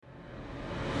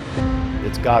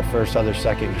It's God first, others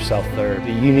second, yourself third.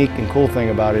 The unique and cool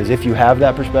thing about it is if you have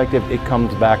that perspective, it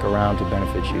comes back around to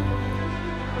benefit you.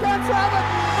 That's Allen!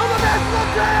 I'm the national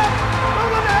champ!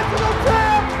 I'm the national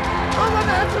champ! I'm the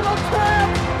national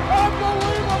champ!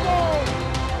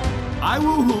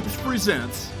 Unbelievable! iWoo Hoops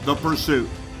presents The Pursuit.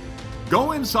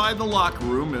 Go inside the locker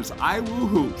room as iWoo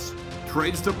Hoops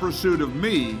trades the pursuit of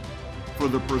me for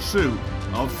the pursuit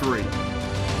of three.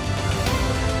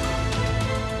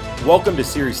 Welcome to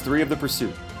Series 3 of The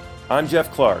Pursuit. I'm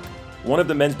Jeff Clark, one of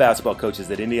the men's basketball coaches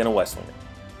at Indiana Wesleyan.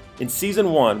 In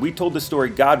Season 1, we told the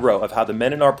story God wrote of how the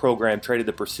men in our program traded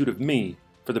the pursuit of me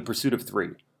for the pursuit of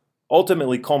three,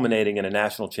 ultimately culminating in a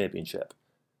national championship.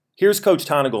 Here's Coach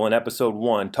Tonagel in Episode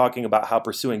 1 talking about how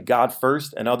pursuing God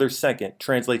first and others second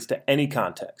translates to any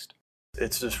context.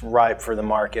 It's just ripe for the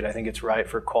market. I think it's ripe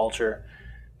for culture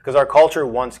because our culture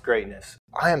wants greatness.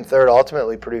 I am third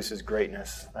ultimately produces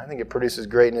greatness. I think it produces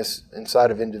greatness inside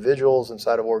of individuals,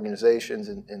 inside of organizations,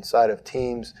 inside of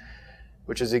teams,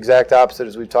 which is the exact opposite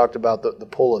as we've talked about the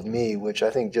pull of me, which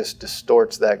I think just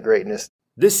distorts that greatness.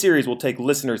 This series will take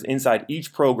listeners inside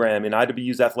each program in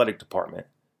IWU's athletic department,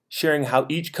 sharing how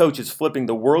each coach is flipping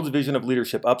the world's vision of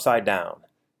leadership upside down,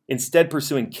 instead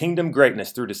pursuing kingdom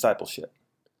greatness through discipleship.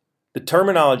 The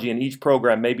terminology in each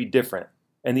program may be different,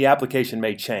 and the application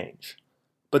may change.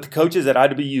 But the coaches at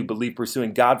IWU believe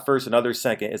pursuing God first and others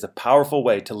second is a powerful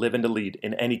way to live and to lead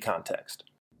in any context.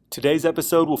 Today's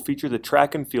episode will feature the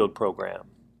track and field program.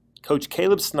 Coach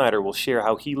Caleb Snyder will share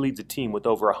how he leads a team with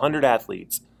over 100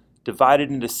 athletes, divided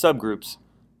into subgroups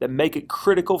that make it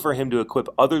critical for him to equip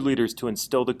other leaders to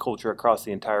instill the culture across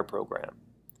the entire program.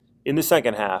 In the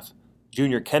second half,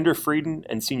 junior Kendra Frieden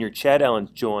and senior Chad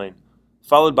Ellens join,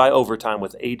 followed by overtime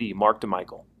with AD Mark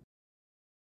DeMichael.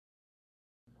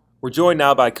 We're joined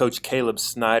now by Coach Caleb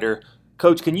Snyder.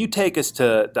 Coach, can you take us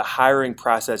to the hiring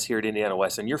process here at Indiana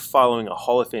Wesleyan? You're following a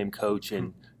Hall of Fame coach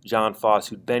in John Foss,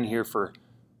 who'd been here for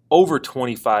over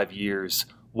 25 years.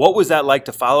 What was that like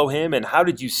to follow him, and how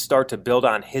did you start to build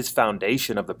on his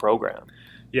foundation of the program?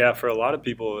 Yeah, for a lot of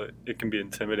people, it can be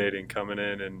intimidating coming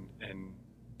in and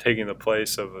taking the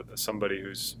place of somebody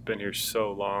who's been here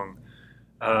so long.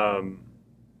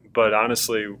 But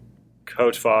honestly,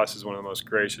 Coach Foss is one of the most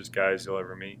gracious guys you'll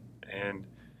ever meet, and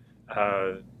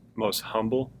most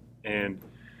humble. And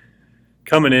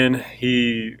coming in,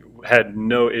 he had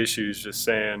no issues just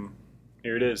saying,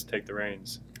 "Here it is, take the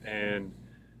reins." And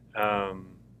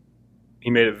he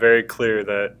made it very clear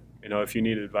that, if you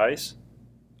need advice,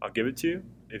 I'll give it to you.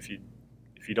 If you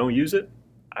don't use it,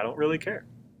 I don't really care,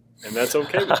 and that's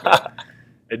okay with me.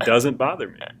 It doesn't bother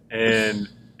me. And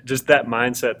just that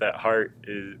mindset, that heart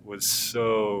was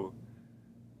so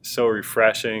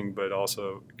refreshing, but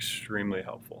also extremely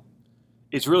helpful.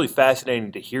 It's really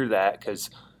fascinating to hear that, because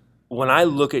when I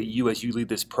look at you as you lead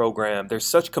this program, there's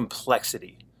such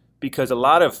complexity, because a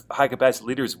lot of high-capacity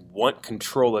leaders want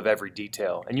control of every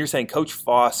detail. And you're saying Coach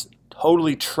Foss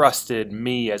totally trusted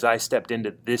me as I stepped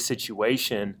into this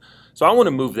situation. So I want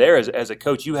to move there as a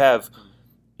coach. You have,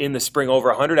 in the spring, over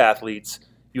 100 athletes.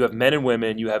 You have men and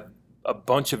women. You have a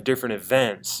bunch of different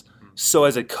events. So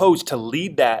as a coach, to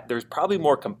lead that, there's probably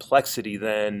more complexity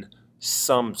than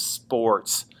some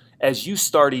sports. As you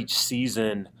start each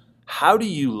season, how do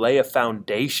you lay a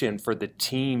foundation for the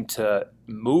team to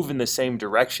move in the same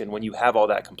direction when you have all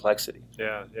that complexity?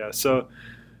 Yeah. So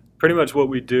pretty much what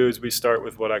we do is we start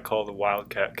with what I call the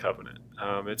Wildcat Covenant.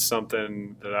 It's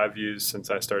something that I've used since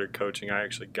I started coaching. I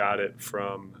actually got it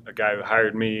from a guy who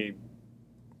hired me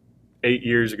 8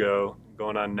 years ago,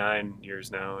 going on 9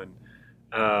 years now, and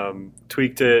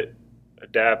tweaked it,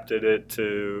 adapted it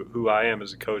to who I am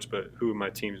as a coach, but who my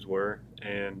teams were.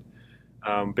 And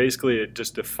basically it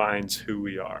just defines who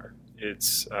we are.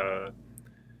 It's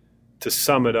to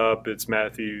sum it up, it's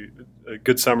a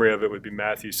good summary of it would be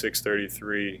Matthew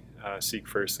 6:33, seek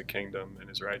first the kingdom and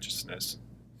his righteousness,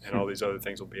 and all these other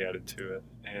things will be added to it.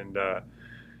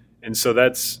 And so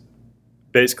that's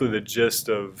basically the gist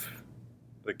of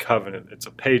the covenant. It's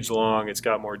a page long, it's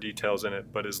got more details in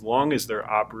it, but as long as they're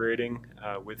operating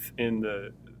within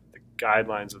the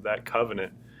guidelines of that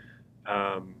covenant,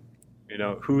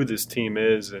 who this team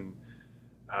is and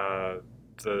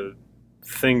the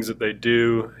things that they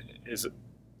do,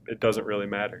 it doesn't really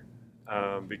matter,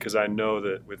 because I know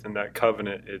that within that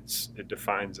covenant it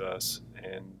defines us,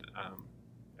 and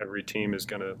every team is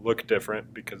going to look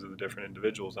different because of the different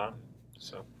individuals on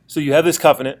it. So you have this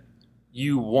covenant.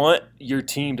 You want your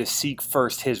team to seek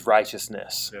first his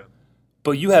righteousness,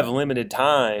 but you have limited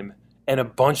time and a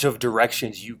bunch of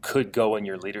directions you could go in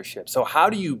your leadership. So how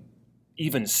do you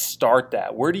even start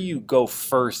that? Where do you go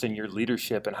first in your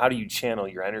leadership, and how do you channel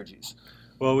your energies?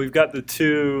 Well, we've got the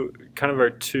two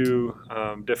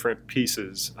different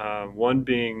pieces. One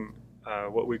being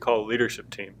what we call a leadership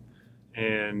team.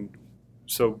 And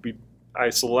so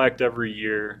I select every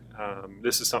year.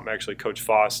 This is something actually Coach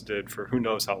Foss did for who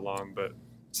knows how long, but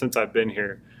since I've been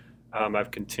here, I've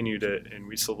continued it, and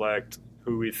we select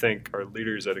who we think are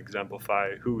leaders that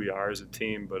exemplify who we are as a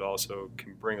team, but also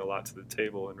can bring a lot to the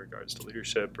table in regards to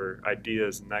leadership or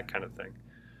ideas and that kind of thing.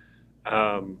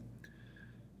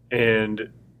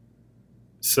 And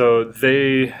so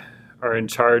they are in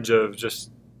charge of just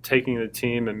taking the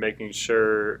team and making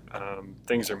sure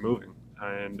things are moving.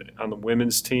 And on the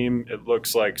women's team, it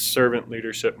looks like servant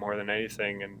leadership more than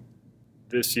anything. And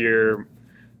this year,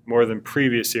 more than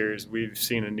previous years, we've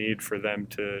seen a need for them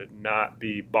to not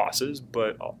be bosses,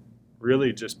 but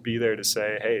really just be there to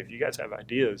say, hey, if you guys have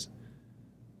ideas,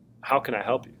 how can I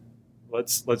help you?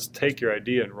 Let's take your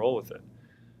idea and roll with it.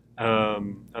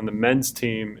 On the men's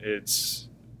team, it's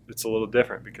a little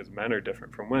different because men are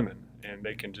different from women, and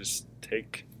they can just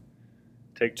take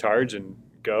charge and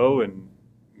go, and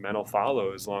men will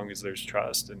follow as long as there's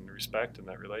trust and respect in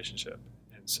that relationship.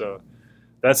 And so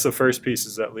that's the first piece,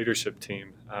 is that leadership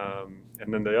team.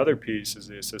 And then the other piece is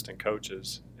the assistant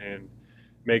coaches, and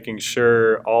making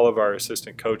sure all of our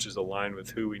assistant coaches align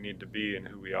with who we need to be and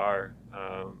who we are.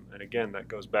 And again, that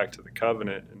goes back to the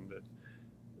covenant and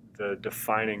the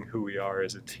defining who we are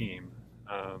as a team.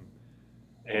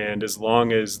 And as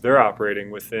long as they're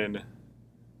operating within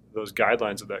those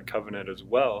guidelines of that covenant as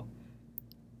well,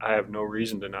 I have no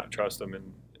reason to not trust them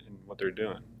in what they're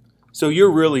doing. So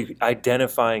you're really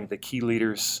identifying the key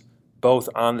leaders both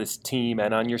on this team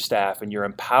and on your staff, and you're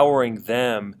empowering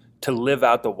them to live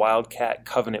out the Wildcat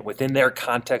covenant within their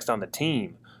context on the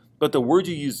team. But the word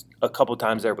you used a couple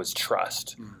times there was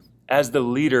trust. As the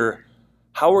leader,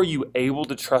 how are you able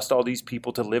to trust all these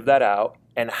people to live that out?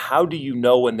 And how do you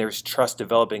know when there's trust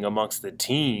developing amongst the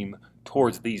team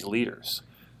towards these leaders?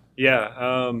 Yeah.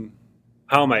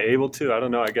 How am I able to? I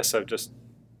don't know. I guess I've just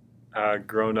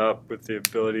grown up with the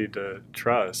ability to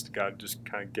trust. God just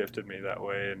kind of gifted me that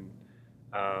way, and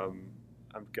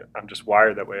I'm just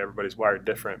wired that way. Everybody's wired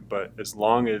different, but as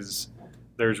long as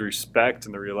there's respect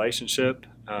in the relationship,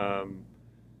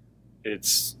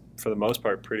 it's for the most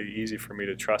part pretty easy for me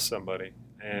to trust somebody.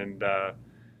 And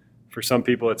for some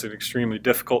people, it's an extremely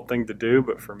difficult thing to do,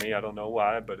 but for me, I don't know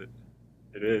why, but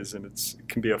it is, and it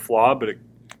can be a flaw, but it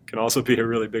can also be a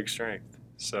really big strength.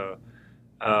 So,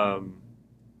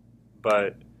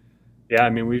 but yeah, I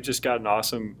mean, we've just got an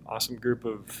awesome group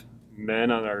of men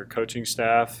on our coaching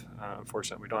staff.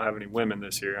 Unfortunately, we don't have any women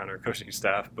this year on our coaching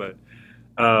staff, but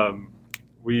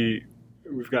we've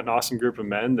got an awesome group of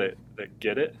men that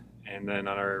get it. And then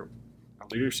on our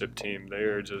leadership team, they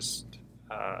are just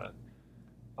a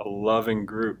loving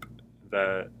group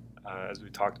that, as we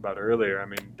talked about earlier, I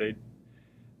mean,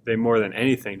 they more than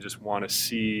anything just want to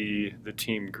see the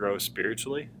team grow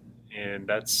spiritually. And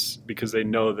that's because they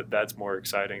know that that's more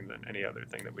exciting than any other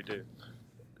thing that we do.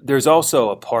 There's also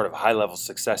a part of high-level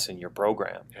success in your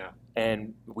program. Yeah.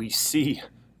 And we see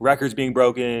records being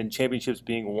broken, championships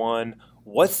being won.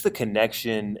 What's the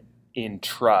connection in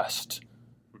trust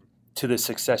to the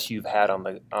success you've had on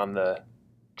the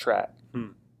track?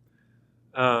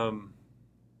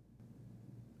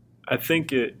 I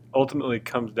think it ultimately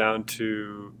comes down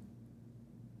to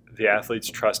the athletes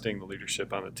trusting the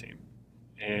leadership on the team.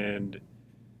 And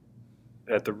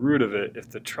at the root of it, if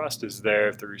the trust is there,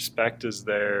 if the respect is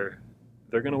there,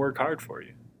 they're going to work hard for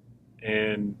you.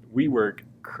 And we work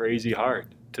crazy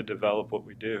hard to develop what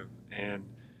we do. And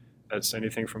that's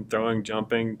anything from throwing,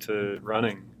 jumping to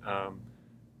running.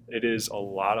 It is a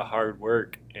lot of hard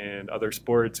work. And other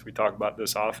sports, we talk about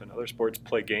this often, other sports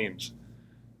play games.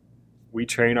 We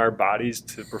train our bodies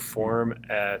to perform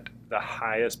at the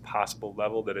highest possible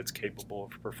level that it's capable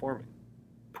of performing,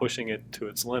 pushing it to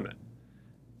its limit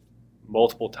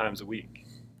multiple times a week.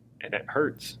 And it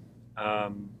hurts.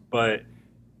 But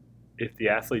if the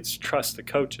athletes trust the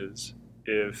coaches,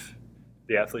 if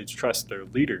the athletes trust their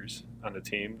leaders on the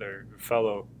team, their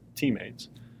fellow teammates,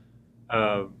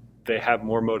 they have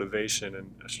more motivation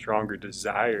and a stronger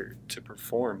desire to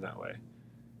perform that way.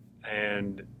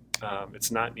 And it's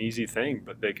not an easy thing,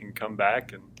 but they can come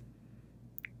back and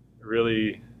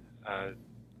really, I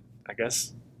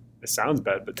guess it sounds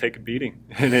bad, but take a beating.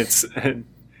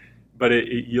 But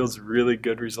it yields really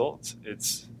good results.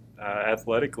 It's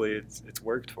athletically, it's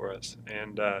worked for us.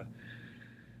 And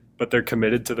but they're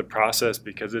committed to the process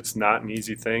because it's not an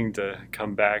easy thing to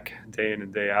come back day in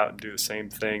and day out and do the same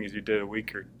thing as you did a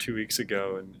week or 2 weeks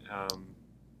ago. And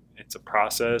it's a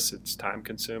process. It's time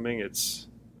consuming. It's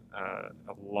a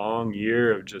long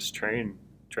year of just train.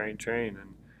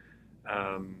 And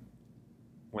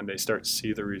when they start to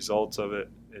see the results of it,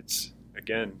 it's,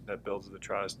 again, that builds the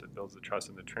trust. It builds the trust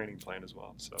in the training plan as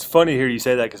well. So it's funny to hear you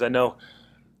say that, because I know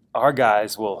our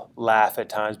guys will laugh at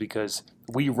times because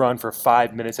we run for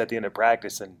 5 minutes at the end of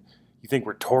practice, and you think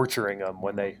we're torturing them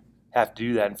when they have to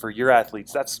do that. And for your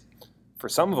athletes, that's, for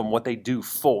some of them, what they do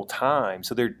full time.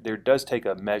 So there does take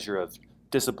a measure of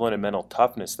discipline and mental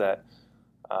toughness that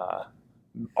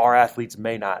our athletes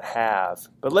may not have.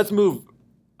 But let's move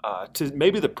to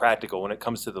maybe the practical when it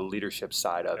comes to the leadership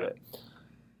side of it.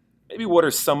 Maybe what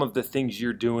are some of the things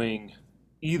you're doing,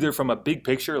 either from a big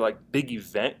picture, like big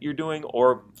event you're doing,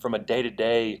 or from a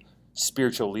day-to-day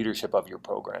spiritual leadership of your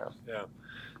program? Yeah.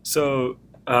 So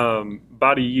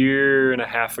about a year and a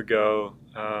half ago,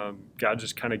 God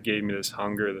just kind of gave me this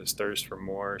hunger, this thirst for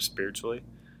more spiritually.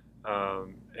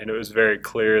 And it was very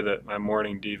clear that my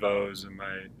morning devos and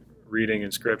my reading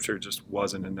in scripture just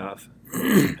wasn't enough.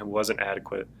 It wasn't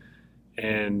adequate.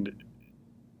 And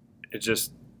it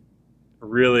just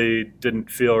really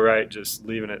didn't feel right just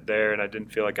leaving it there. And I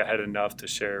didn't feel like I had enough to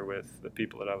share with the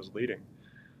people that I was leading.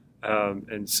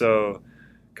 And so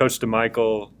Coach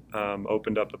DeMichael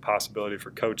opened up the possibility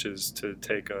for coaches to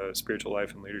take a spiritual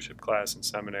life and leadership class in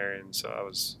seminary. And so I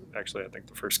was actually, I think,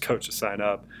 the first coach to sign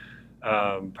up,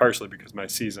 partially because my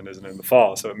season isn't in the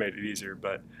fall, so it made it easier.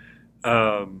 But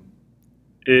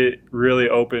it really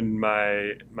opened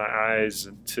my eyes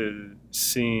to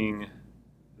seeing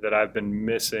that I've been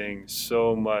missing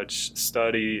so much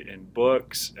study in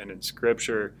books and in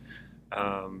scripture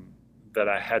that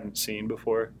I hadn't seen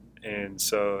before. And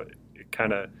so it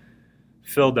kind of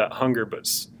filled that hunger, but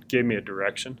gave me a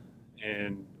direction.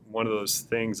 And one of those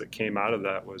things that came out of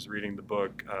that was reading the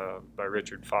book by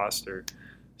Richard Foster,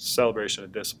 Celebration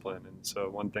of Discipline. And so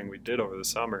one thing we did over the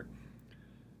summer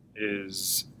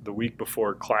is the week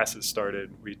before classes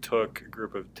started, we took a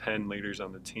group of 10 leaders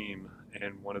on the team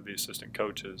and one of the assistant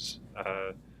coaches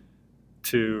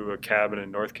to a cabin in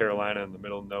North Carolina in the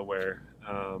middle of nowhere.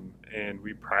 And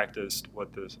we practiced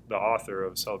what the author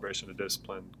of Celebration of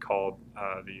Discipline called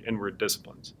the inward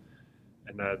disciplines.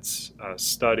 And that's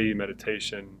study,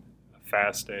 meditation,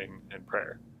 fasting, and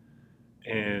prayer.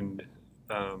 And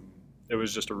it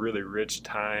was just a really rich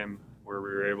time where we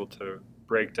were able to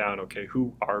break down, okay,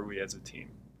 who are we as a team?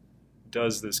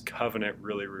 Does this covenant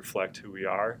really reflect who we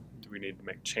are? Do we need to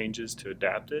make changes to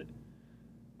adapt it?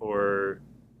 Or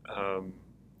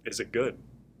is it good?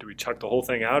 Do we chuck the whole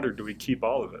thing out, or do we keep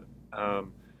all of it?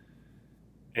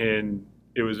 And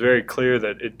it was very clear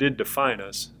that it did define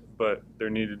us, but there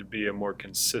needed to be a more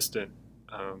consistent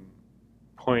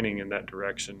pointing in that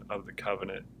direction of the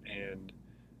covenant, and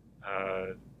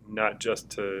not just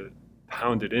to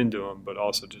pound it into them, but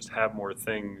also just have more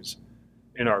things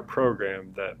in our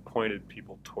program that pointed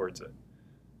people towards it,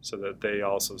 so that they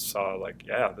also saw, like,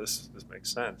 yeah, this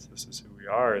makes sense. This is who we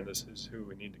are, and this is who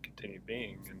we need to continue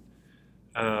being. And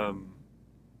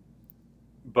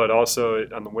but also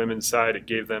on the women's side, it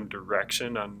gave them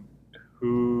direction on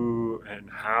who and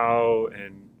how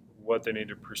and what they need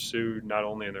to pursue, not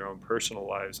only in their own personal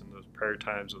lives and those prayer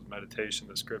times, with meditation,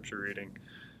 the scripture reading,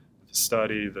 the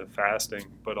study, the fasting,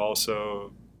 but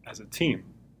also as a team.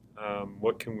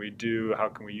 What can we do? How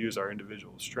can we use our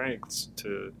individual strengths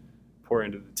to pour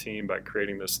into the team by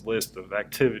creating this list of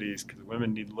activities? Because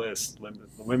women need lists,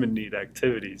 women need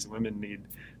activities, women need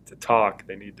to talk,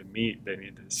 they need to meet, they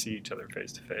need to see each other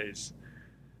face to face.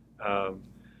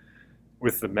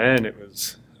 With the men, it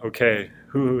was, okay,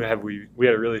 who have we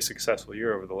had a really successful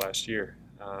year over the last year.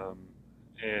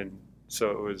 And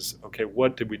so it was, okay,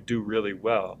 what did we do really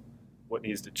well? What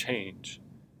needs to change?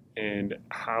 And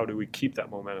how do we keep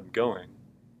that momentum going?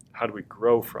 How do we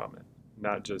grow from it?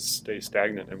 Not just stay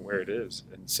stagnant in where it is.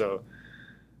 And so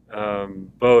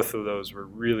both of those were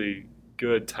really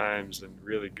good times and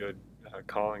really good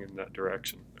calling in that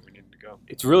direction that we needed to go.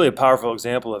 It's really a powerful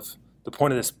example of the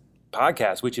point of this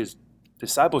podcast, which is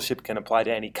discipleship can apply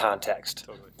to any context.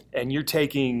 Totally. And you're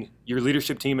taking your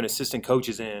leadership team and assistant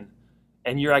coaches in,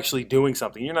 and you're actually doing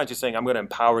something. You're not just saying, I'm going to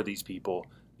empower these people.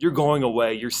 You're going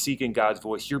away. You're seeking God's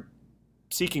voice. You're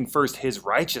seeking first his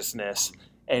righteousness.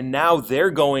 And now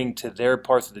they're going to their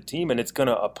parts of the team, and it's going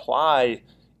to apply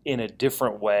in a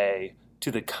different way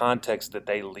to the context that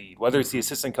they lead, whether it's the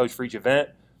assistant coach for each event,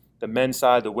 the men's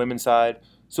side, the women's side.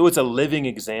 So it's a living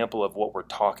example of what we're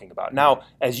talking about. Now,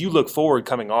 as you look forward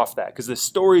coming off that, because the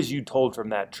stories you told from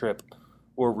that trip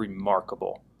were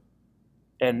remarkable.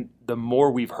 And the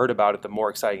more we've heard about it, the more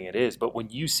exciting it is. But when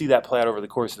you see that play out over the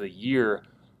course of the year,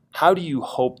 how do you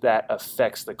hope that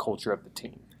affects the culture of the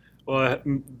team? Well,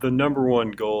 the number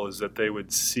one goal is that they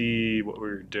would see what we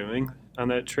were doing on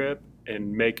that trip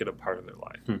and make it a part of their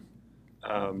life.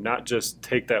 not just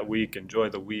take that week, enjoy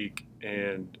the week,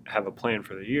 and have a plan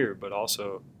for the year, but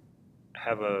also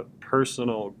have a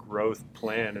personal growth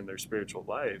plan in their spiritual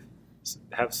life,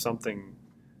 have something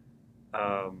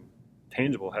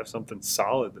tangible, have something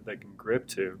solid that they can grip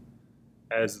to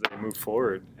as they move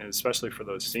forward. And especially for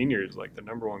those seniors, like the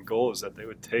number one goal is that they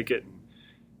would take it and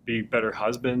be better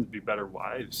husbands, be better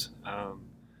wives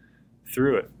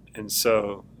through it. And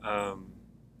so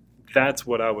that's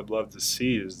what I would love to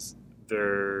see, is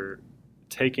they're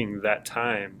taking that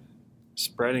time,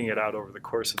 spreading it out over the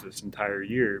course of this entire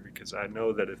year, because I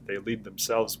know that if they lead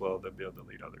themselves well, they'll be able to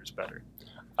lead others better.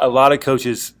 A lot of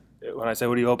coaches, when I say,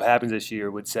 what do you hope happens this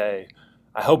year, would say,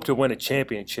 I hope to win a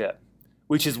championship,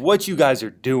 which is what you guys are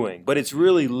doing, but it's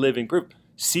really living proof.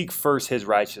 Seek first his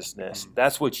righteousness.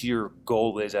 That's what your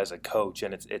goal is as a coach,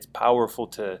 and it's powerful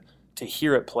to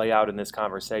hear it play out in this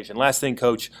conversation. Last thing,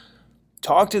 Coach,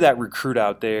 talk to that recruit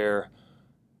out there,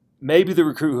 maybe the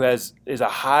recruit who is a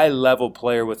high-level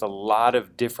player with a lot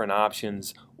of different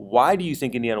options. Why do you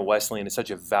think Indiana Wesleyan is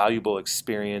such a valuable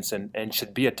experience and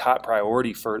should be a top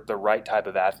priority for the right type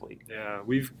of athlete? Yeah,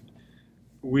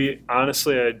 we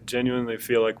honestly, I genuinely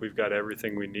feel like we've got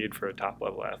everything we need for a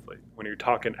top-level athlete. When you're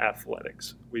talking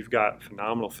athletics, we've got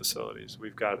phenomenal facilities.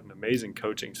 We've got an amazing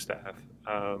coaching staff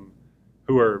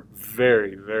who are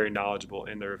very, very knowledgeable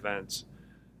in their events.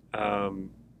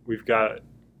 We've got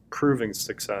proving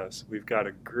success. We've got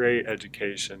a great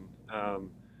education.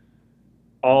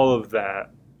 All of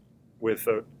that with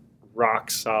a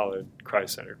rock-solid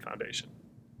Christ-centered foundation.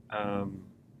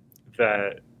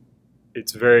 That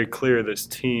it's very clear this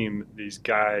team, these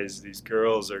guys, these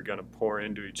girls are going to pour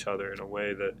into each other in a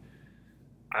way that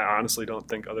I honestly don't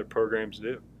think other programs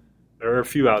do. There are a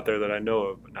few out there that I know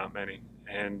of, but not many.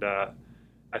 And I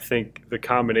think the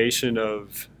combination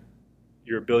of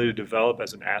your ability to develop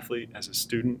as an athlete, as a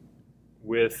student,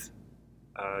 with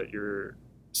your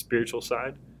spiritual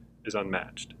side is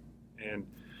unmatched. And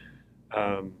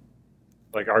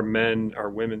like our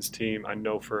women's team, I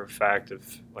know for a fact,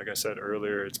 like I said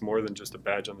earlier, it's more than just a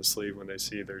badge on the sleeve when they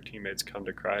see their teammates come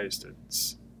to Christ.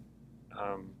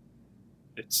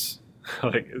 It's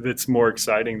more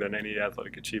exciting than any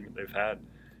athletic achievement they've had.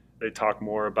 They talk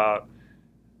more about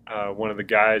one of the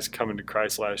guys coming to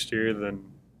Christ last year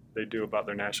than they do about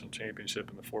their national championship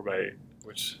in the 4x8,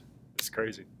 which is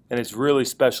crazy. And it's really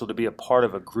special to be a part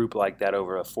of a group like that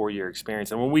over a 4-year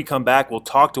experience. And when we come back, we'll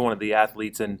talk to one of the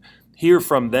athletes and hear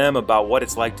from them about what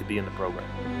it's like to be in the program.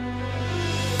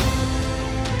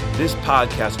 This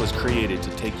podcast was created to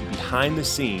take you behind the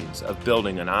scenes of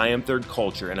building an I Am Third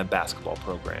culture in a basketball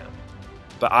program.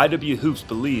 But IW Hoops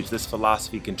believes this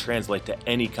philosophy can translate to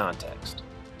any context.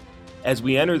 As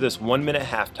we enter this 1-minute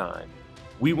halftime,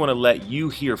 we want to let you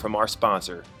hear from our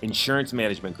sponsor, Insurance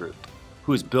Management Group,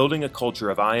 who is building a culture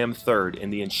of I Am Third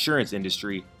in the insurance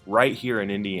industry right here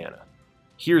in Indiana.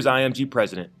 Here's IMG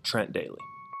President Trent Daly.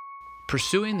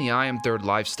 Pursuing the I Am Third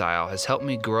lifestyle has helped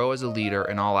me grow as a leader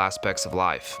in all aspects of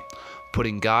life.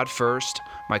 Putting God first,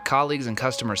 my colleagues and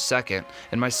customers second,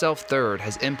 and myself third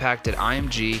has impacted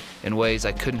IMG in ways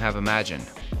I couldn't have imagined.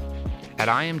 At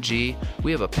IMG,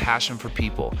 we have a passion for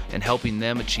people and helping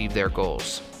them achieve their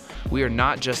goals. We are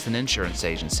not just an insurance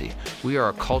agency, we are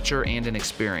a culture and an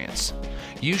experience.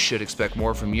 You should expect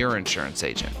more from your insurance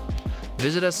agent.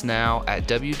 Visit us now at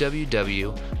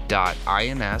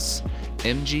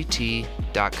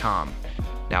www.insmgt.com.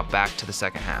 Now back to the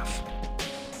second half.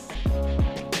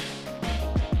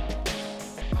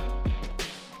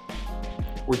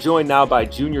 We're joined now by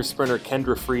junior sprinter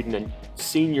Kendra Frieden and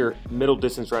senior middle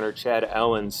distance runner Chad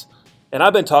Ellens. And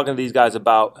I've been talking to these guys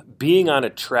about being on a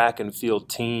track and field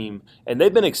team, and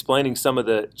they've been explaining some of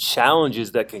the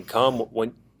challenges that can come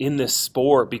when in this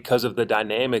sport because of the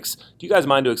dynamics. Do you guys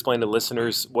mind to explain to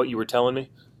listeners what you were telling me?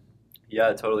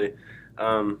 Yeah, totally.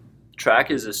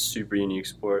 Track is a super unique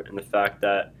sport in the fact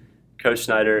that Coach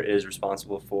Snyder is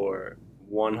responsible for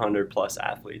 100 plus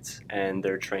athletes and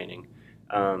their training.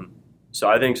 So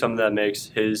I think something that makes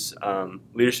his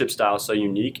leadership style so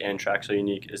unique and track so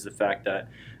unique is the fact that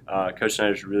Coach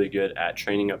Snyder is really good at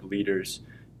training up leaders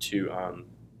to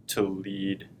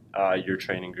lead your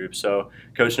training group. So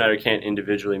Coach Snyder can't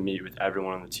individually meet with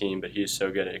everyone on the team, but he is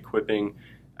so good at equipping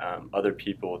other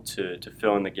people to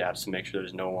fill in the gaps to make sure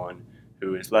there's no one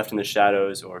who is left in the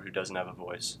shadows or who doesn't have a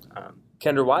voice.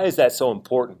 Kendra, why is that so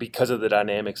important because of the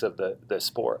dynamics of the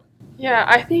sport? Yeah,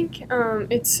 I think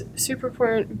it's super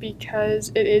important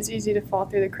because it is easy to fall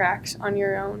through the cracks on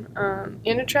your own.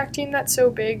 In a track team, that's so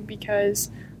big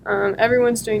because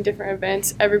everyone's doing different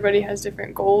events. Everybody has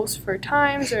different goals for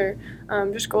times or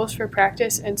just goals for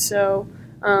practice. And so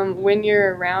when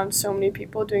you're around so many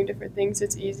people doing different things,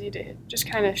 it's easy to just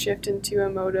kind of shift into a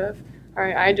mode of, all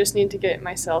right, I just need to get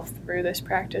myself through this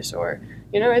practice, or,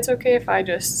 it's okay if I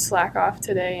just slack off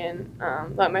today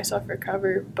and let myself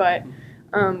recover. But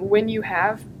when you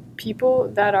have people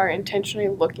that are intentionally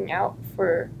looking out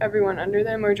for everyone under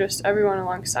them or just everyone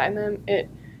alongside them, it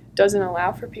doesn't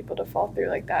allow for people to fall through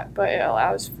like that, but it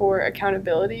allows for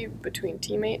accountability between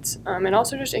teammates and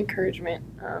also just encouragement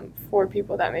for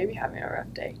people that may be having a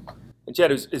rough day. And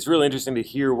Chad, it's really interesting to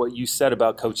hear what you said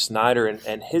about Coach Snyder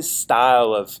and his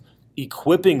style of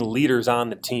equipping leaders on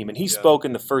the team. And he spoke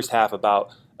in the first half about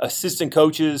assistant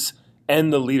coaches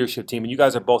and the leadership team, and you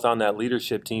guys are both on that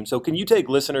leadership team. So can you take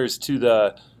listeners to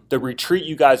the retreat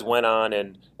you guys went on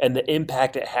and the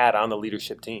impact it had on the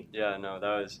leadership team? Yeah, no,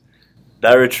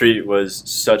 that retreat was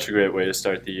such a great way to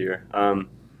start the year.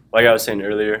 Like I was saying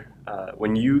earlier,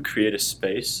 when you create a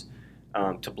space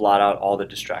to blot out all the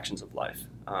distractions of life,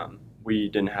 we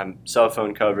didn't have cell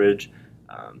phone coverage.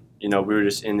 We were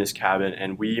just in this cabin,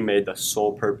 and we made the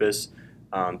sole purpose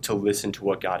to listen to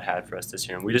what God had for us this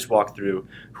year. And we just walked through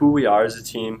who we are as a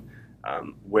team,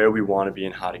 where we want to be,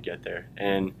 and how to get there.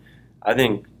 And I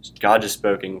think God just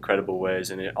spoke in incredible ways,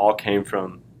 and it all came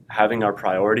from having our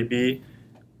priority be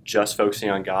just focusing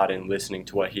on God and listening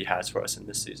to what He has for us in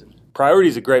this season. Priority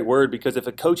is a great word, because if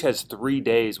a coach has 3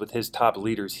 days with his top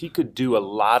leaders, he could do a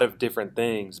lot of different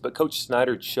things. But Coach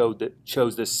Snyder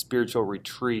chose this spiritual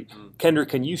retreat. Kendra,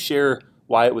 can you share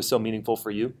why it was so meaningful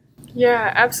for you?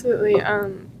 Yeah, absolutely.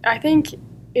 I think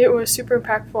it was super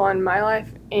impactful on my life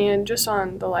and just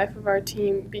on the life of our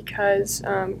team, because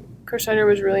Coach Snyder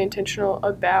was really intentional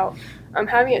about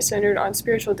having it centered on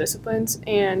spiritual disciplines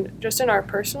and just in our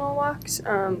personal walks,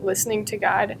 listening to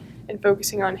God and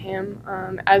focusing on Him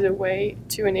as a way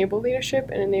to enable leadership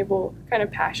and enable kind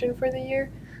of passion for the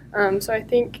year. So I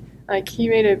think he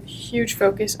made a huge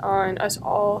focus on us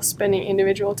all spending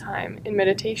individual time in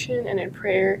meditation and in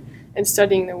prayer and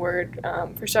studying the Word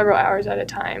for several hours at a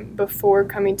time before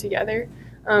coming together.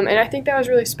 And I think that was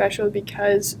really special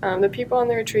because the people on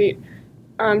the retreat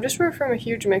just were from a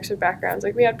huge mix of backgrounds.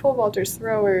 Like, we had pole vaulters,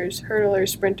 throwers, hurdlers,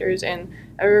 sprinters, and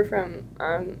everywhere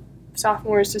from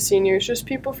sophomores to seniors, just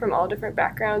people from all different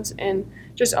backgrounds, and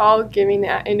just all giving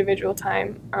that individual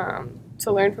time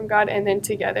to learn from God, and then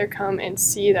together come and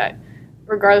see that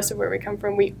regardless of where we come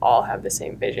from, we all have the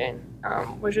same vision,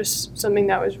 was just something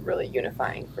that was really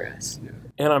unifying for us.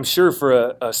 And I'm sure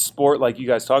for a sport like you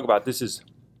guys talk about, this is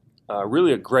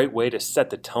really a great way to set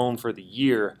the tone for the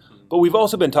year. But we've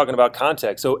also been talking about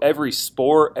context. So every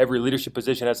sport, every leadership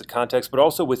position has a context, but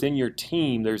also within your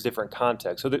team, there's different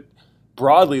contexts. So that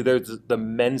broadly, there's the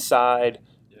men's side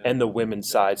and the women's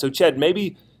side. So Chad,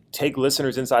 maybe take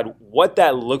listeners inside what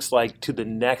that looks like to the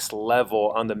next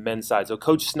level on the men's side. So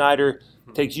Coach Snyder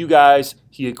takes you guys,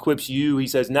 he equips you. He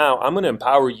says, now I'm going to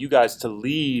empower you guys to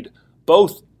lead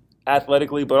both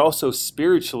athletically, but also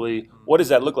spiritually. What does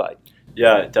that look like?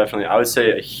 Yeah, definitely. I would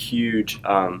say a huge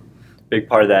big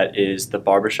part of that is the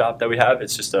barbershop that we have.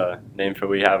 It's just a name for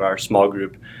we have our small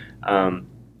group.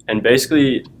 And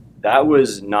basically, that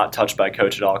was not touched by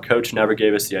Coach at all. Coach never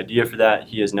gave us the idea for that.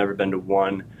 He has never been to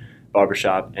one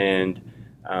barbershop. And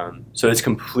so it's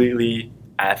completely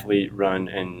athlete run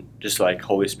and just like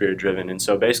Holy Spirit driven. And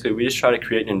so basically, we just try to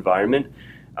create an environment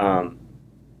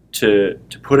to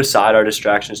put aside our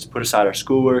distractions, to put aside our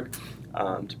schoolwork,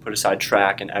 to put aside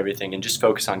track and everything, and just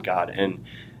focus on God. And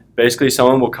basically,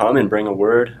 someone will come and bring a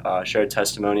word, share a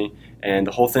testimony, and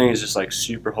the whole thing is just like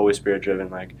super Holy Spirit driven.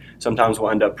 Like, sometimes we'll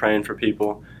end up praying for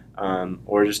people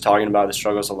or just talking about the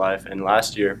struggles of life. And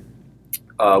last year,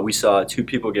 we saw 2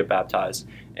 people get baptized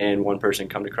and 1 person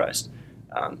come to Christ.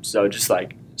 So just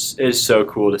like, it's so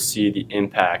cool to see the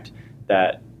impact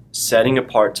that setting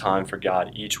apart time for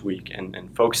God each week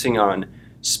and focusing on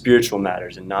spiritual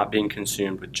matters and not being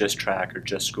consumed with just track or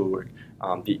just schoolwork,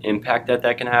 the impact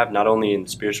that can have, not only in the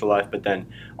spiritual life, but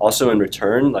then also in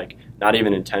return, like not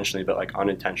even intentionally, but like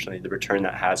unintentionally, the return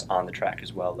that has on the track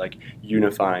as well, like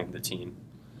unifying the team.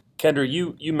 Kendra,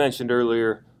 you mentioned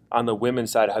earlier on the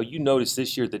women's side how you noticed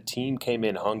this year the team came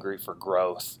in hungry for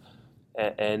growth,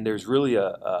 and there's really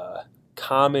a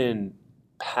common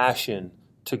passion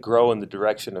to grow in the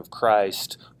direction of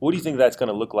Christ. What do you think that's going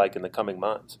to look like in the coming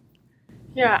months?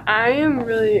 Yeah, I am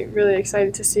really, really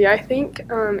excited to see. I think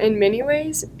in many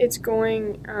ways it's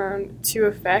going to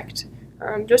affect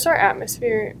just our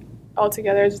atmosphere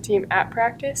altogether as a team at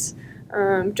practice.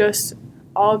 Just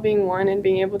all being one and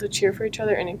being able to cheer for each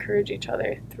other and encourage each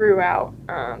other throughout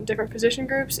different position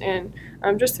groups and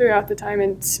just throughout the time,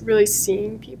 and really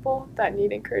seeing people that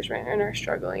need encouragement and are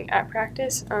struggling at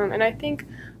practice. And I think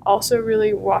also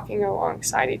really walking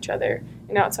alongside each other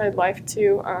in outside life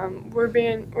too. We're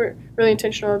really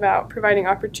intentional about providing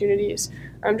opportunities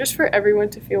just for everyone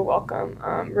to feel welcome,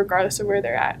 regardless of where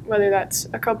they're at, whether that's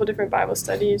a couple different Bible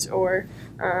studies or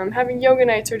having yoga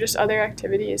nights or just other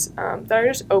activities that are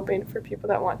just open for people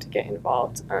that want to get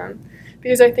involved.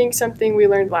 Because I think something we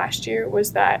learned last year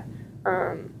was that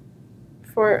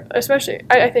for especially,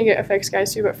 I think it affects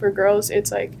guys too, but for girls,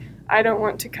 it's like, I don't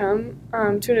want to come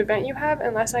to an event you have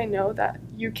unless I know that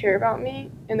you care about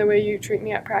me in the way you treat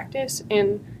me at practice,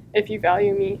 and if you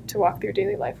value me to walk through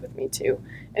daily life with me too.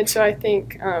 And so I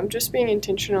think just being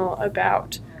intentional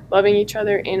about loving each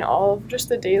other in all of just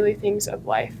the daily things of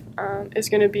life is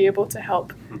going to be able to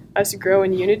help us grow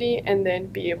in unity, and then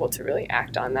be able to really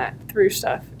act on that through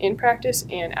stuff in practice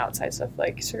and outside stuff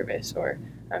like service or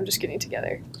just getting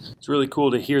together. It's really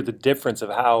cool to hear the difference of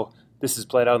how this is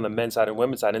played out on the men's side and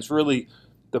women's side. And it's really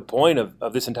the point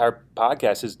of this entire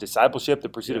podcast is discipleship, the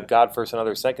pursuit of God first and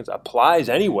others second, applies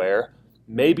anywhere,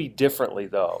 maybe differently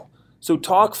though. So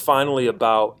talk finally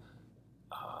about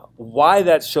why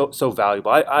that's so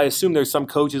valuable. I assume there's some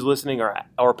coaches listening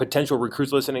or potential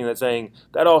recruits listening that's saying,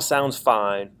 that all sounds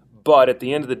fine, but at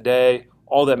the end of the day,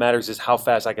 all that matters is how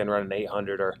fast I can run an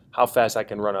 800 or how fast I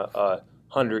can run a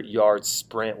 100-yard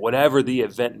sprint, whatever the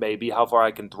event may be, how far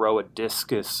I can throw a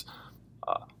discus.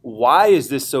 Why is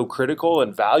this so critical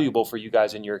and valuable for you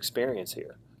guys in your experience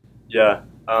here? Yeah,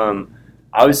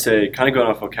 I would say, kind of going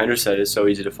off what Kendra said, it's so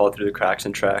easy to fall through the cracks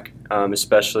in track,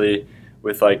 especially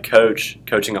with like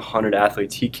coaching 100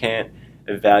 athletes. He can't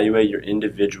evaluate your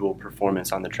individual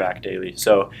performance on the track daily.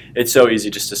 So it's so easy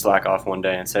just to slack off one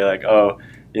day and say like, oh,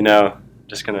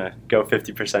 just going to go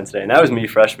 50% today. And that was me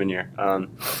freshman year.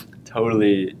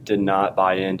 Totally did not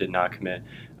buy in, did not commit.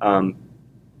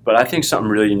 But I think something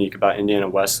really unique about Indiana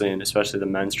Wesleyan, especially the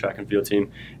men's track and field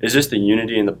team, is just the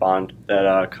unity and the bond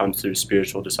that comes through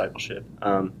spiritual discipleship.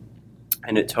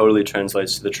 And it totally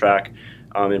translates to the track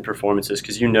in performances,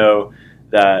 because you know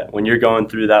that when you're going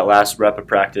through that last rep of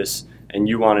practice and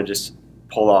you want to just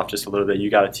pull off just a little bit, you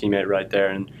got a teammate right there.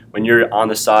 And when you're on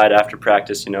the side after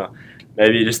practice,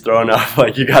 maybe you just throw enough,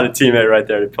 like you got a teammate right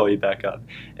there to pull you back up.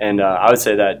 And I would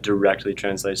say that directly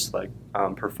translates to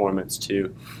like performance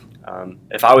too.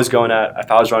 If I was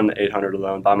running the 800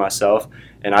 alone by myself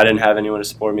and I didn't have anyone to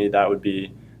support me, that would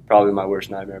be probably my worst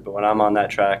nightmare. But when I'm on that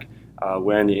track,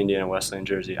 wearing the Indiana Wesleyan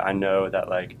jersey, I know that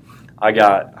like I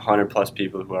got 100 plus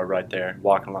people who are right there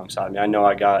walking alongside me. I know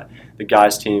I got the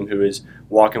guys team who is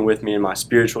walking with me in my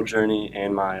spiritual journey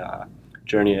and my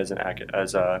journey as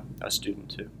a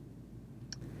student too.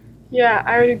 Yeah,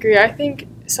 I would agree. I think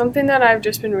something that I've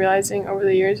just been realizing over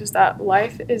the years is that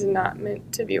life is not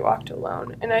meant to be walked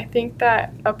alone. And I think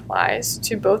that applies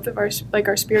to both of our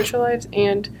spiritual lives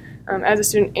and as a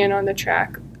student and on the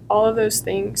track. All of those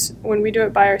things, when we do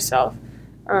it by ourselves,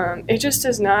 it just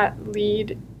does not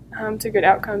lead to good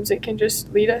outcomes. It can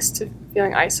just lead us to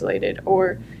feeling isolated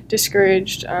or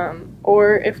discouraged,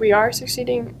 or if we are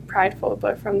succeeding, prideful,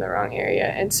 but from the wrong area.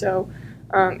 And so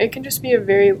it can just be a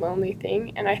very lonely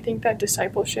thing. And I think that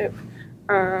discipleship,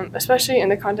 especially in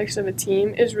the context of a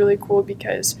team, is really cool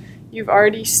because you've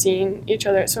already seen each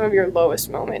other at some of your lowest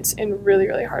moments in really,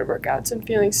 really hard workouts and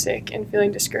feeling sick and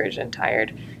feeling discouraged and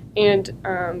tired. And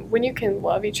when you can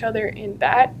love each other in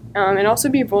that and also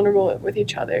be vulnerable with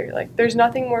each other, like there's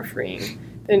nothing more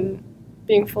freeing than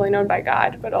being fully known by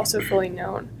God, but also fully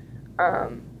known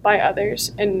by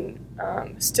others, and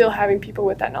still having people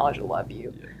with that knowledge love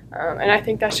you. And I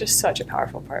think that's just such a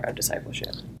powerful part of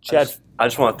discipleship. Chad, I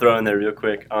just want to throw in there real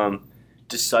quick.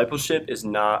 Discipleship is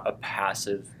not a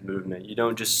passive movement. You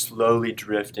don't just slowly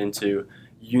drift into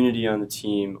unity on the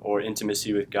team or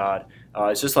intimacy with God.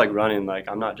 It's just like running. Like,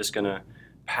 I'm not just going to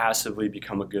passively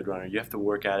become a good runner. You have to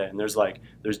work at it. And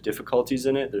there's difficulties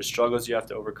in it. There's struggles you have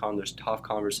to overcome. There's tough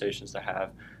conversations to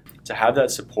have. To have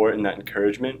that support and that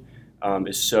encouragement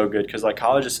is so good, because like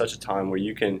college is such a time where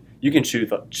you can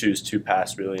choose two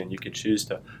paths really, and you can choose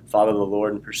to follow the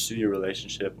Lord and pursue your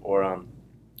relationship, or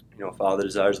follow the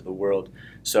desires of the world.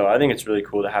 So I think it's really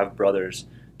cool to have brothers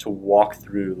to walk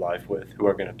through life with, who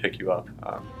are going to pick you up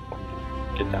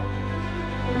when you get down.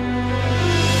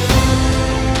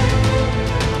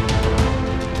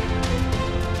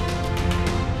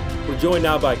 We're joined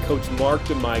now by Coach Mark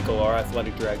DeMichael, our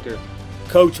athletic director.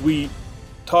 Coach, we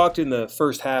talked in the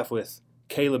first half with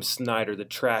Caleb Snyder, the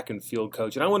track and field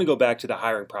coach, and I want to go back to the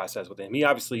hiring process with him. He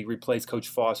obviously replaced Coach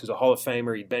Foss, who's a Hall of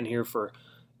Famer. He'd been here for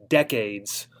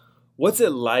decades. What's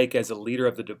it like as a leader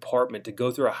of the department to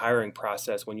go through a hiring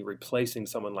process when you're replacing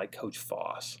someone like Coach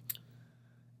Foss?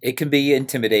 It can be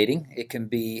intimidating. It can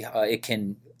be. It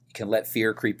can let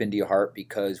fear creep into your heart,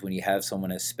 because when you have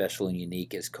someone as special and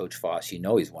unique as Coach Foss, you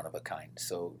know he's one of a kind.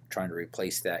 So trying to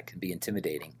replace that can be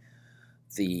intimidating.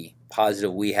 The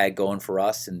positive we had going for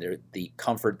us and the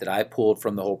comfort that I pulled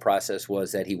from the whole process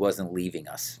was that he wasn't leaving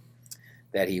us,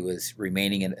 that he was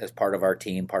remaining as part of our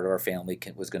team, part of our family,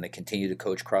 was going to continue to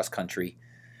coach cross country.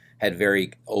 Had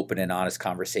very open and honest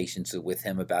conversations with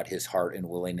him about his heart and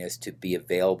willingness to be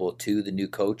available to the new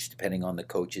coach, depending on the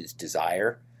coach's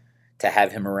desire to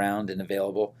have him around and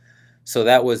available. So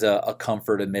that was a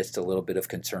comfort amidst a little bit of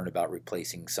concern about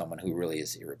replacing someone who really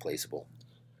is irreplaceable.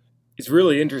 It's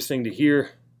really interesting to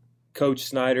hear Coach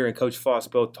Snyder and Coach Foss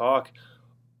both talk.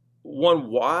 One,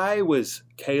 why was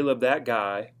Caleb that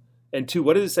guy? And two,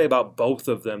 what does it say about both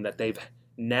of them that they've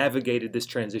navigated this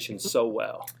transition so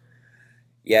well?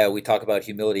 Yeah, we talk about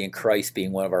humility in Christ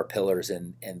being one of our pillars,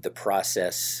 and the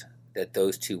process that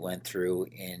those two went through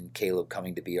in Caleb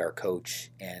coming to be our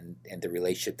coach, and the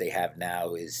relationship they have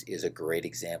now is a great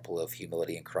example of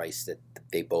humility in Christ that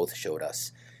they both showed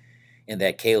us. And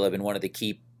that Caleb, and one of the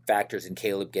key factors in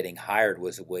Caleb getting hired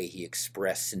was the way he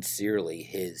expressed sincerely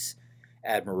his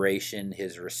admiration,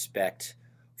 his respect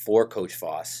for Coach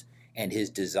Foss, and his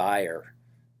desire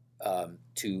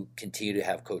to continue to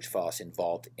have Coach Foss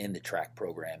involved in the track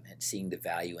program, and seeing the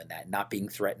value in that, not being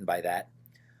threatened by that,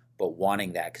 but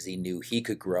wanting that because he knew he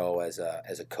could grow as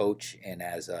a coach and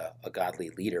as a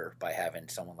godly leader by having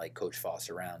someone like Coach Foss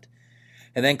around.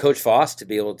 And then Coach Foss to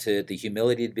be able to, the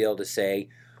humility to be able to say,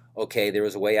 okay, there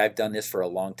was a way I've done this for a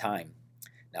long time.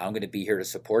 Now I'm going to be here to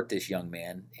support this young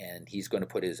man, and he's going to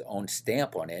put his own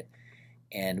stamp on it,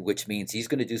 and which means he's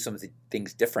going to do some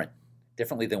things differently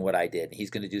than what I did. He's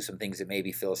going to do some things that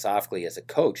maybe philosophically as a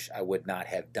coach I would not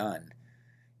have done.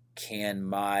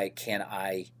 Can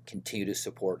I continue to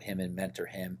support him and mentor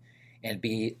him and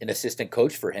be an assistant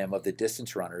coach for him of the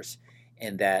distance runners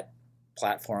in that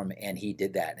platform? And he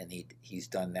did that, and he's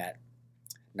done that,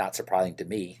 not surprising to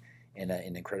me, in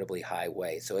an incredibly high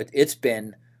way. So it's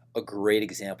been a great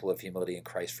example of humility in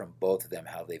Christ from both of them,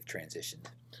 how they've transitioned.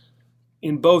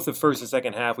 In both the first and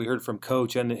second half, we heard from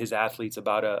Coach and his athletes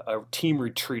about a team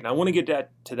retreat. And I want to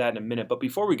get to that in a minute. But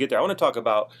before we get there, I want to talk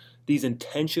about these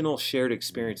intentional shared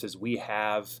experiences we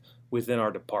have within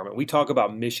our department. We talk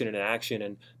about mission and action,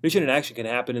 and mission and action can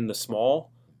happen in the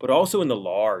small, but also in the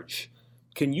large.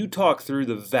 Can you talk through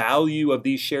the value of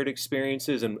these shared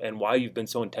experiences and why you've been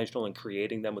so intentional in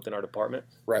creating them within our department?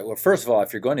 Right. Well, first of all,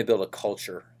 if you're going to build a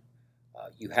culture,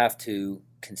 you have to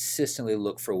consistently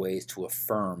look for ways to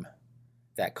affirm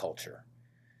that culture.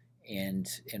 And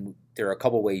there are a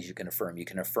couple ways you can affirm. You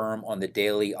can affirm on the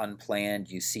daily, unplanned.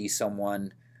 You see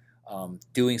someone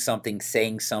doing something,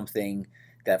 saying something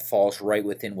that falls right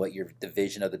within what the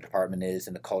vision of the department is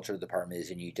and the culture of the department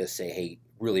is, and you just say, hey,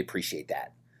 really appreciate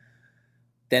that.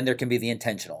 Then there can be the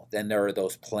intentional. Then there are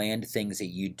those planned things that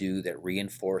you do that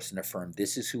reinforce and affirm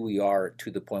this is who we are,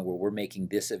 to the point where we're making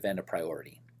this event a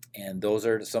priority. And those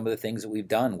are some of the things that we've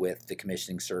done with the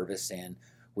commissioning service and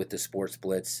with the Sports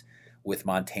Blitz, with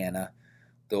Montana.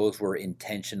 Those were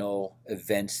intentional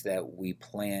events that we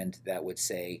planned that would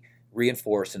say,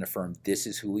 reinforce and affirm this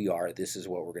is who we are, this is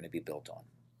what we're going to be built on.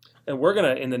 And we're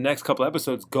going to, in the next couple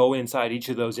episodes, go inside each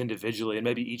of those individually, and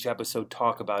maybe each episode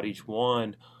talk about each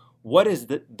one. What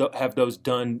have those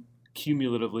done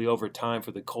cumulatively over time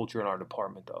for the culture in our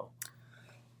department, though?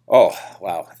 Oh,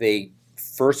 wow.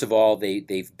 First of all,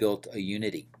 they've built a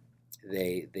unity.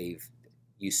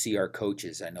 You see our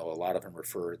coaches, I know a lot of them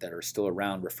that are still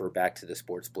around, refer back to the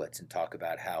Sports Blitz and talk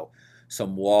about how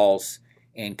some walls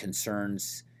and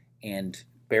concerns and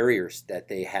barriers that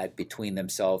they had between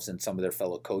themselves and some of their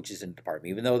fellow coaches in the department.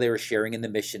 Even though they were sharing in the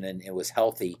mission and it was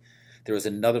healthy, there was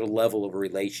another level of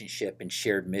relationship and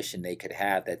shared mission they could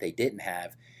have that they didn't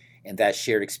have. And that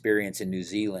shared experience in New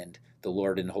Zealand, the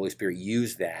Lord and the Holy Spirit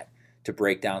used that to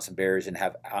break down some barriers and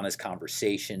have honest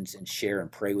conversations and share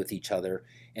and pray with each other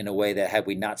in a way that, had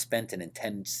we not spent it in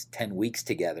 10 weeks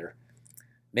together,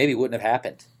 maybe it wouldn't have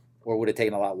happened, or would have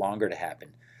taken a lot longer to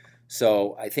happen.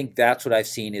 So I think that's what I've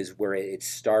seen, is where it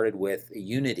started with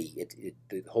unity.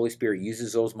 The Holy Spirit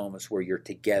uses those moments where you're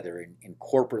together and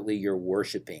corporately you're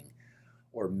worshiping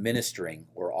or ministering,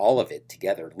 or all of it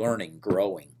together, learning,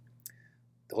 growing.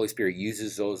 The Holy Spirit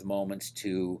uses those moments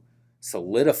to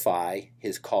solidify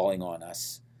his calling on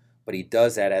us, but he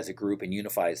does that as a group and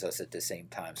unifies us at the same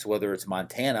time. So whether it's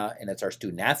Montana and it's our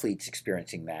student athletes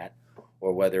experiencing that,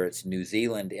 or whether it's New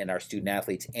Zealand and our student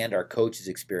athletes and our coaches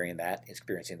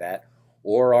experiencing that,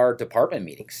 or our department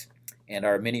meetings and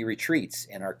our mini retreats,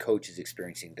 and our coaches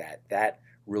experiencing that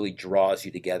really draws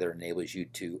you together, enables you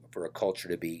for a culture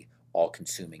to be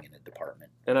all-consuming in the department.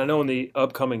 And I know in the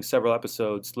upcoming several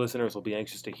episodes, listeners will be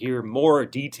anxious to hear more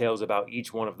details about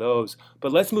each one of those.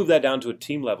 But let's move that down to a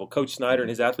team level. Coach Snyder and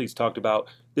his athletes talked about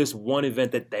this one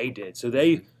event that they did. So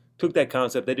they took that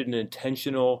concept, they did an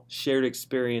intentional shared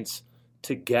experience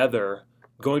together,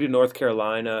 going to North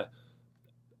Carolina,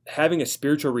 having a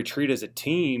spiritual retreat as a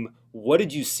team. What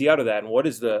did you see out of that, and what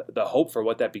is the hope for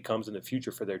what that becomes in the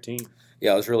future for their team?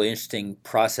 Yeah, it was really interesting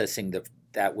processing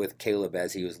that with Caleb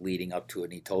as he was leading up to it.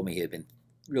 And he told me he had been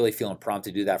really feeling prompt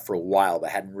to do that for a while, but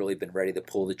hadn't really been ready to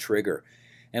pull the trigger.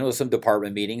 And it was some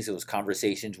department meetings. It was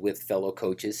conversations with fellow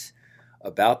coaches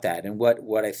about that. And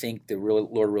what I think the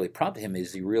Lord really prompted him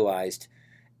is he realized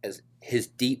as his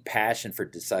deep passion for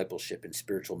discipleship and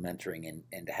spiritual mentoring,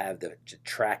 and to have the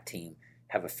track team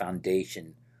have a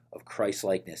foundation of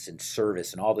Christ-likeness and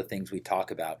service and all the things we talk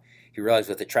about. He realized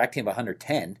with the track team of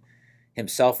 110,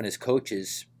 himself and his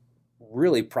coaches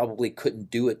really probably couldn't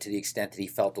do it to the extent that he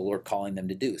felt the Lord calling them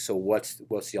to do. So what's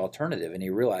the alternative? And he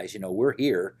realized, we're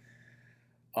here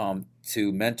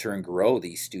to mentor and grow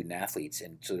these student athletes,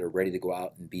 and so they're ready to go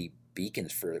out and be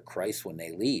beacons for Christ when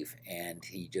they leave. And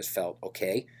he just felt,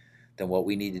 okay, then what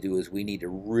we need to do is we need to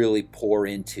really pour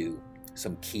into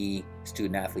some key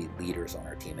student athlete leaders on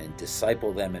our team and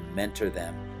disciple them and mentor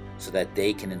them so that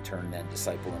they can in turn then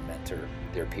disciple and mentor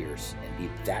their peers and be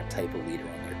that type of leader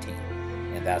on their team.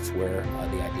 And that's where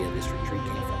the idea of this retreat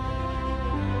came from.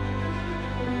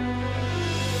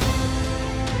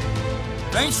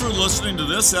 Thanks for listening to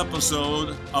this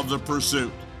episode of The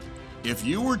Pursuit. If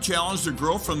you were challenged to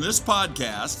grow from this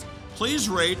podcast, please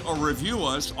rate or review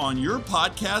us on your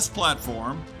podcast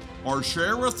platform or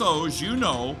share with those you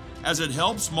know, as it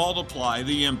helps multiply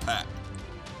the impact.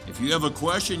 If you have a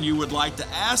question you would like to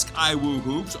ask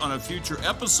iWooHoops on a future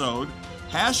episode,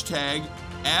 hashtag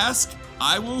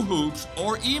AskIWooHoops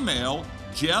or email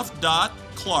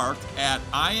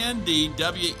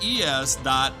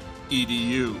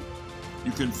jeff.clark@indwes.edu.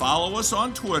 You can follow us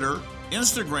on Twitter,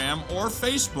 Instagram, or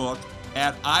Facebook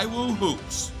at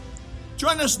iWooHoops.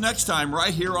 Join us next time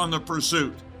right here on The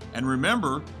Pursuit. And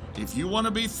remember, if you want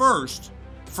to be first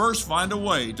find a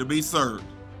way to be third.